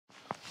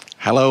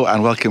Hello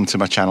and welcome to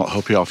my channel.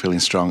 Hope you're all feeling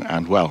strong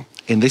and well.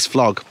 In this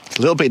vlog, it's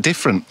a little bit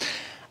different.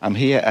 I'm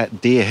here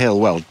at Deer Hill.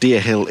 Well, Deer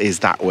Hill is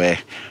that way,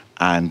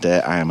 and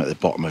I am at the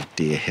bottom of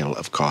Deer Hill,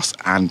 of course.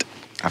 And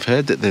I've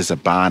heard that there's a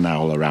barn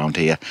owl around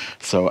here,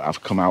 so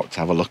I've come out to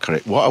have a look at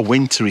it. What a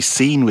wintry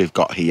scene we've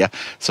got here.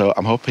 So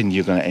I'm hoping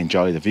you're going to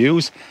enjoy the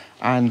views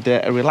and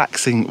a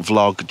relaxing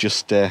vlog.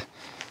 Just as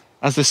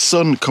the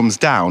sun comes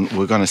down,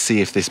 we're going to see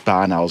if this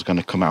barn owl is going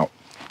to come out.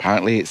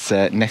 Apparently it's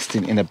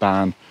nesting in a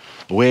barn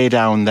way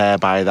down there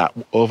by that,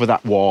 over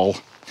that wall.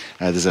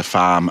 There's a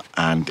farm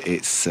and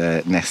it's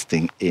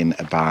nesting in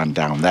a barn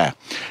down there.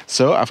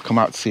 So I've come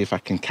out to see if I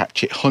can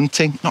catch it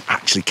hunting. Not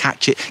actually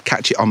catch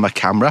it on my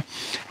camera.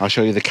 I'll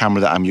show you the camera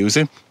that I'm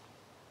using.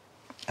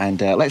 And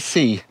let's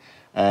see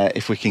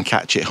if we can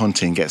catch it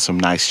hunting, get some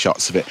nice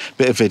shots of it.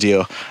 Bit of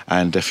video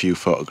and a few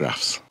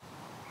photographs.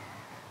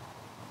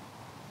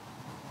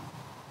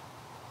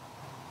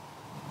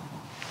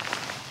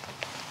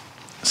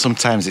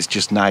 Sometimes it's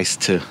just nice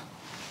to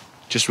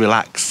just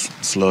relax,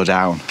 slow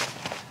down,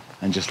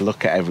 and just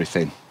look at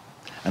everything.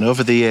 And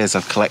over the years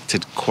I've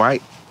collected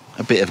quite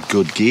a bit of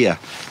good gear,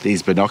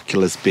 these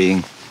binoculars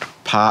being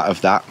part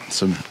of that.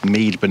 Some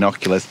Meade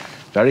binoculars,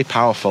 very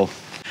powerful.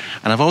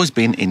 And I've always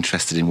been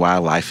interested in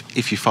wildlife.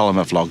 If you follow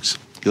my vlogs,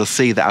 you'll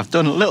see that I've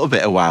done a little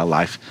bit of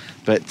wildlife,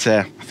 but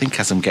I think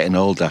as I'm getting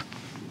older,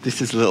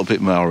 this is a little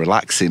bit more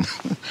relaxing.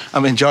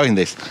 I'm enjoying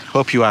this,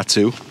 hope you are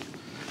too.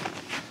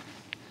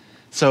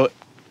 So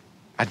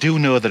I do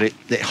know that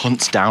it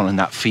hunts down in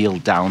that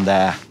field down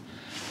there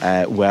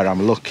where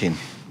I'm looking,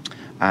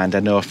 and I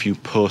know a few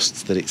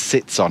posts that it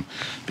sits on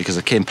because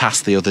I came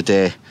past the other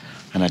day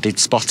and I did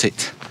spot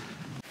it.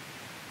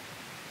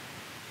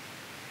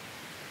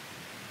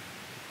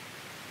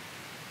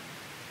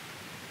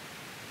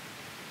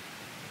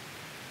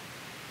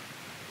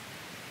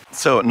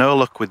 So no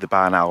luck with the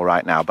barn owl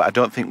right now, but I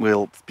don't think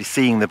we'll be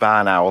seeing the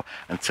barn owl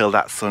until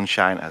that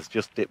sunshine has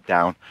just dipped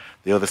down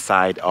the other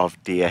side of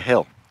Deer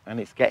Hill. And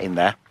it's getting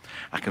there.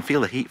 I can feel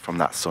the heat from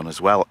that sun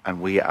as well,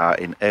 and we are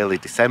in early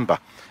December.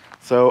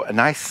 So a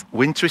nice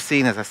wintry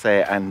scene, as I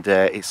say, and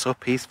it's so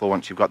peaceful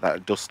once you've got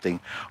that dusting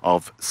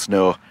of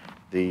snow.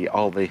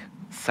 All the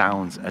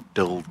sounds are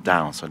dulled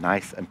down, so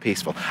nice and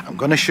peaceful. I'm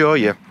going to show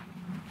you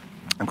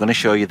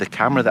the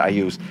camera that I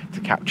use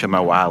to capture my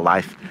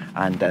wildlife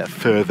and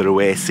further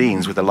away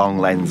scenes with a long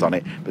lens on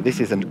it. But this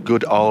is a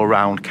good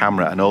all-round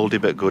camera, an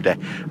oldie but goodie,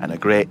 and a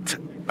great,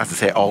 as I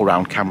say,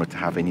 all-round camera to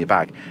have in your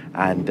bag.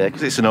 And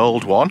because it's an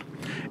old one,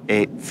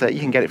 it's you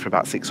can get it for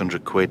about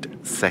 600 quid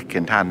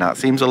second hand. Now it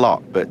seems a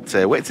lot, but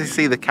wait till you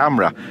see the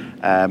camera.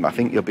 I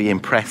think you'll be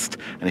impressed.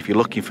 And if you're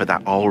looking for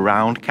that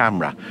all-round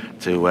camera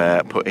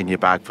to put in your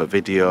bag for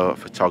video,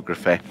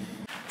 photography.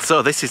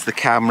 So this is the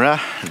camera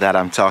that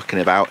I'm talking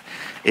about.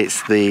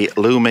 It's the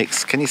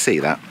Lumix, can you see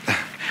that?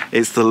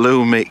 It's the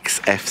Lumix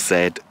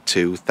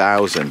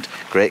FZ2000.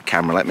 Great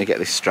camera. Let me get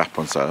this strap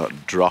on so I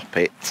don't drop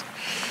it.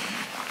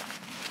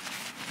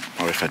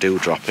 Or if I do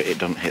drop it, it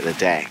doesn't hit the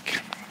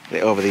deck.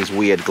 Get over these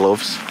weird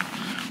gloves.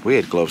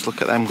 Weird gloves, look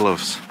at them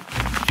gloves.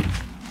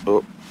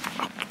 Oh,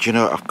 do you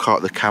know, I've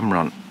caught the camera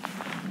on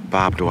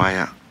barbed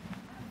wire.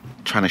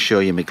 Trying to show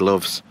you my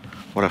gloves.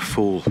 What a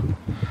fool.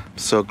 I'm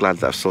so glad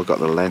that I've still got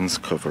the lens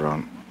cover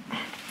on.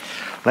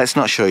 Let's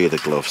not show you the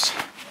gloves.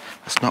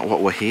 That's not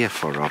what we're here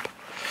for, Rob.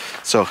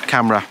 So,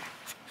 camera,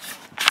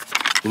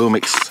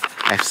 Lumix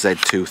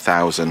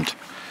FZ2000.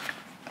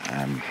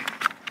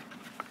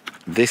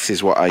 This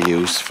is what I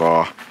use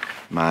for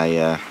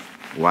my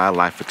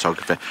wildlife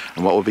photography,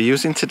 and what we'll be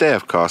using today,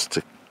 of course,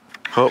 to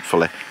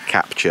hopefully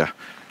capture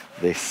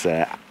this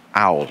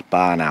owl,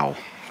 barn owl.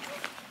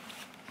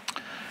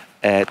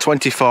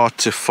 24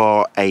 to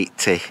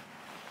 480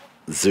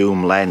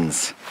 zoom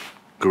lens,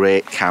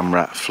 great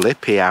camera,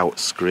 flippy out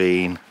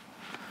screen,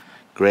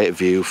 great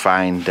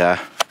viewfinder,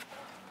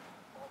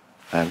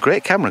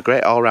 great camera,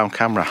 great all-round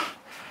camera.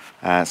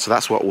 So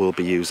that's what we'll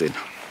be using.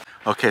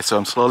 Okay, so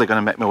I'm slowly going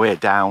to make my way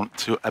down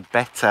to a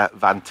better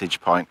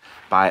vantage point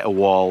by a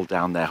wall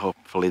down there.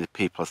 Hopefully the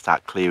people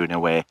start clearing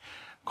away.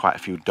 Quite a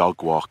few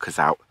dog walkers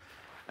out.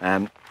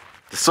 The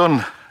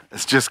sun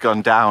has just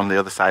gone down the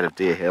other side of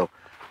Deer Hill,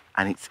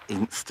 and it's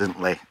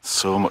instantly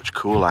so much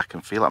cooler. I can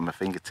feel it on my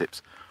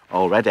fingertips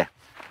already.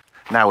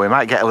 Now we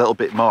might get a little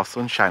bit more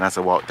sunshine as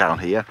I walk down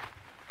here.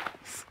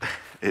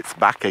 It's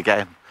back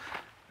again.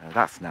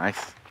 That's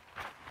nice.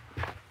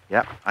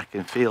 Yep, I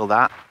can feel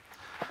that.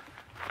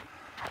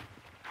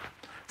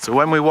 So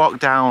when we walk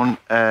down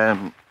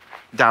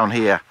down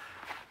here,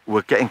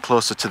 we're getting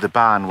closer to the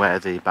barn where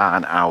the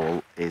barn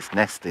owl is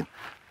nesting.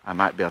 I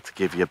might be able to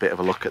give you a bit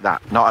of a look at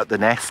that. Not at the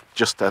nest,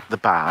 just at the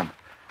barn.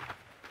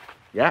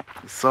 Yeah,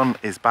 the sun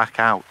is back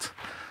out.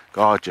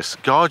 Gorgeous,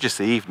 gorgeous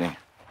evening.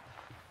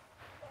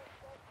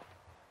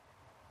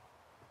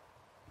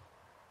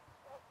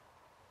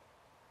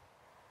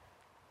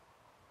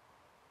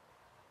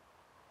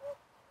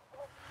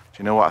 Do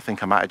you know what? I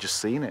think I might have just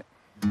seen it.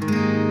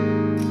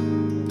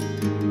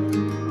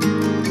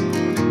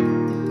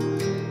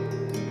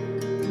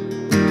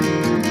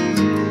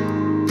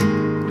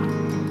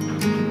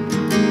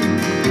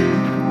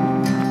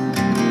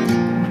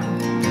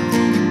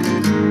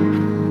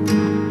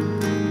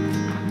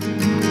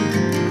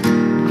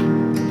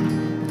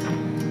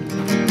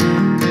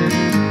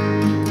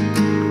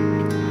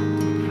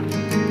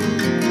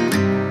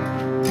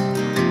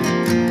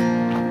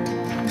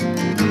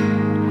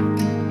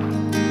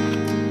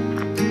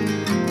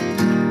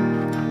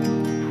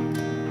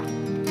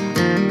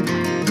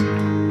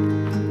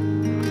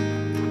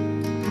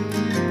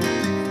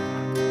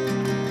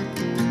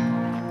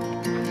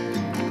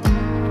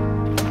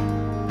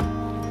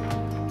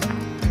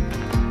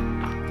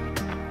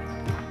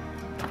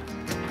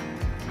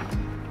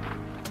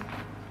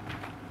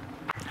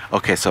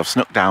 Okay, so I've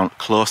snuck down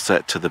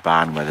closer to the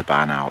barn where the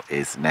barn owl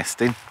is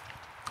nesting,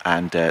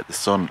 and the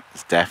sun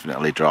has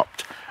definitely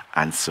dropped,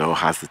 and so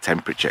has the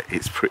temperature.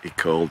 It's pretty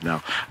cold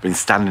now. I've been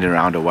standing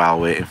around a while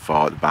waiting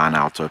for the barn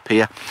owl to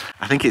appear.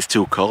 I think it's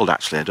too cold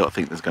actually. I don't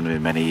think there's going to be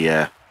many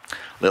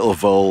little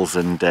voles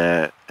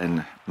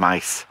and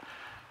mice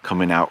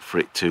coming out for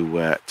it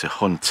to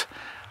hunt.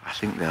 I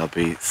think they'll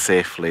be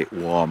safely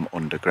warm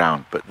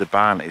underground, but the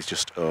barn is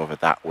just over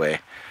that way.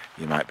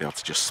 You might be able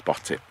to just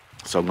spot it.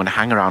 So I'm going to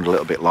hang around a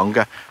little bit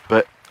longer,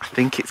 but I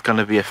think it's going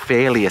to be a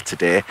failure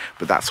today,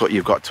 but that's what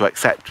you've got to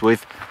accept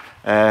with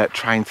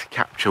trying to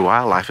capture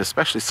wildlife,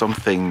 especially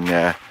something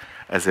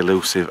as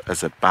elusive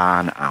as a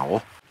barn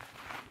owl.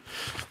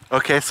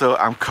 Okay, so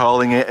I'm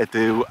calling it a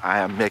do. I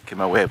am making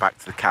my way back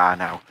to the car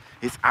now.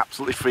 It's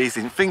absolutely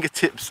freezing,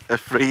 fingertips are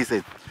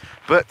freezing,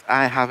 but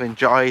I have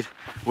enjoyed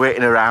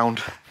waiting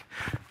around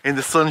in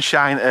the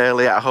sunshine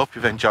earlier. I hope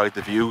you've enjoyed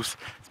the views.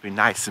 It's been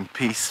nice and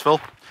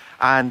peaceful,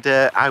 and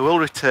I will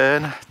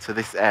return to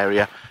this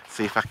area,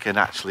 see if I can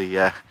actually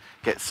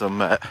get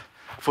some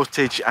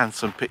footage and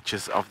some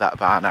pictures of that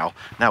barn owl.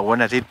 Now,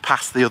 when I did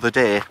pass the other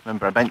day,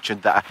 remember I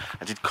mentioned that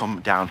I did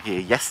come down here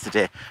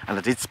yesterday and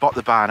I did spot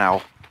the barn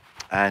owl,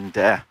 and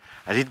I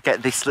did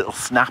get this little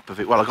snap of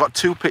it. Well, I got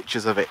 2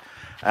 pictures of it,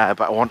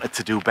 but I wanted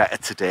to do better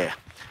today.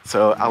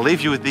 So I'll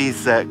leave you with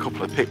these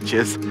couple of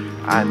pictures,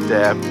 and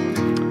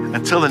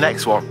until the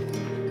next one,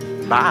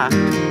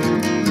 bye.